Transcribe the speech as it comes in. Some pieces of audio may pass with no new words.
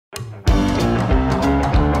Welcome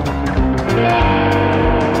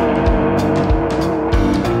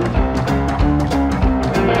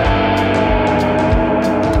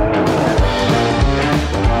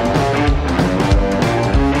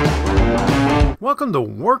to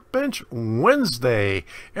Workbench Wednesday.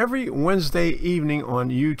 Every Wednesday evening on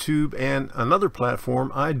YouTube and another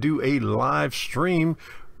platform, I do a live stream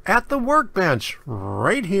at the Workbench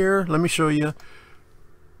right here. Let me show you.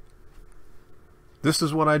 This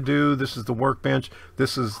is what I do. This is the Workbench.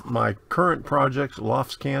 This is my current project,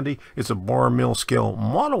 Lofts Candy. It's a bar mill scale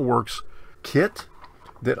model works kit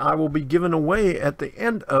that I will be giving away at the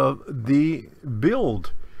end of the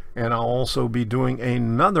build. And I'll also be doing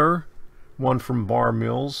another one from Bar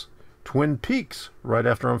Mills Twin Peaks right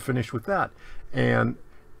after I'm finished with that. And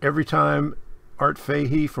every time Art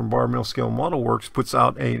Fahey from Bar Mill Scale Model Works puts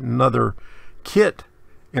out another kit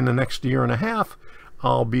in the next year and a half,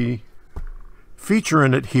 I'll be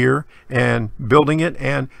featuring it here and building it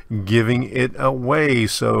and giving it away.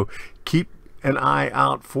 So keep an eye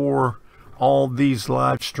out for all these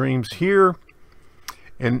live streams here.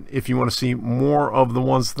 And if you want to see more of the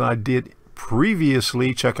ones that I did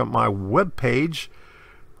previously, check out my webpage,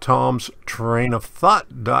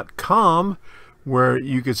 tomstrainsandthings.com, where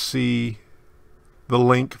you could see the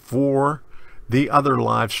link for the other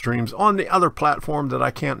live streams on the other platform that I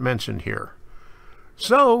can't mention here.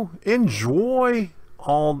 So enjoy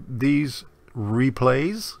all these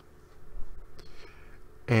replays,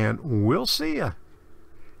 and we'll see you.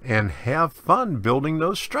 And have fun building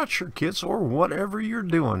those stretcher kits or whatever you're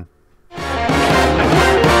doing.